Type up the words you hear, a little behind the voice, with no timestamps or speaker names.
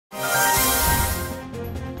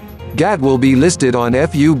GAT will be listed on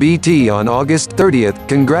FuBT on August 30th.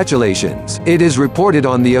 Congratulations. It is reported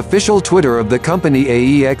on the official Twitter of the company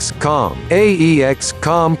AEX.com.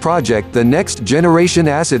 AEX.com project the next generation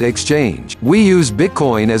asset exchange. We use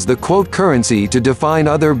Bitcoin as the quote currency to define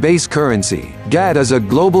other base currency. GAT is a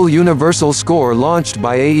global universal score launched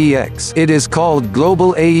by AEX. It is called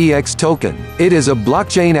Global AEX Token. It is a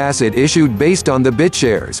blockchain asset issued based on the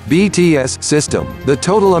BitShares (BTS) system. The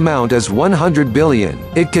total amount is 100 billion.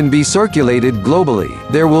 It can be circulated globally.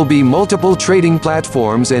 There will be multiple trading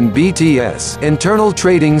platforms and BTS internal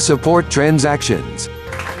trading support transactions.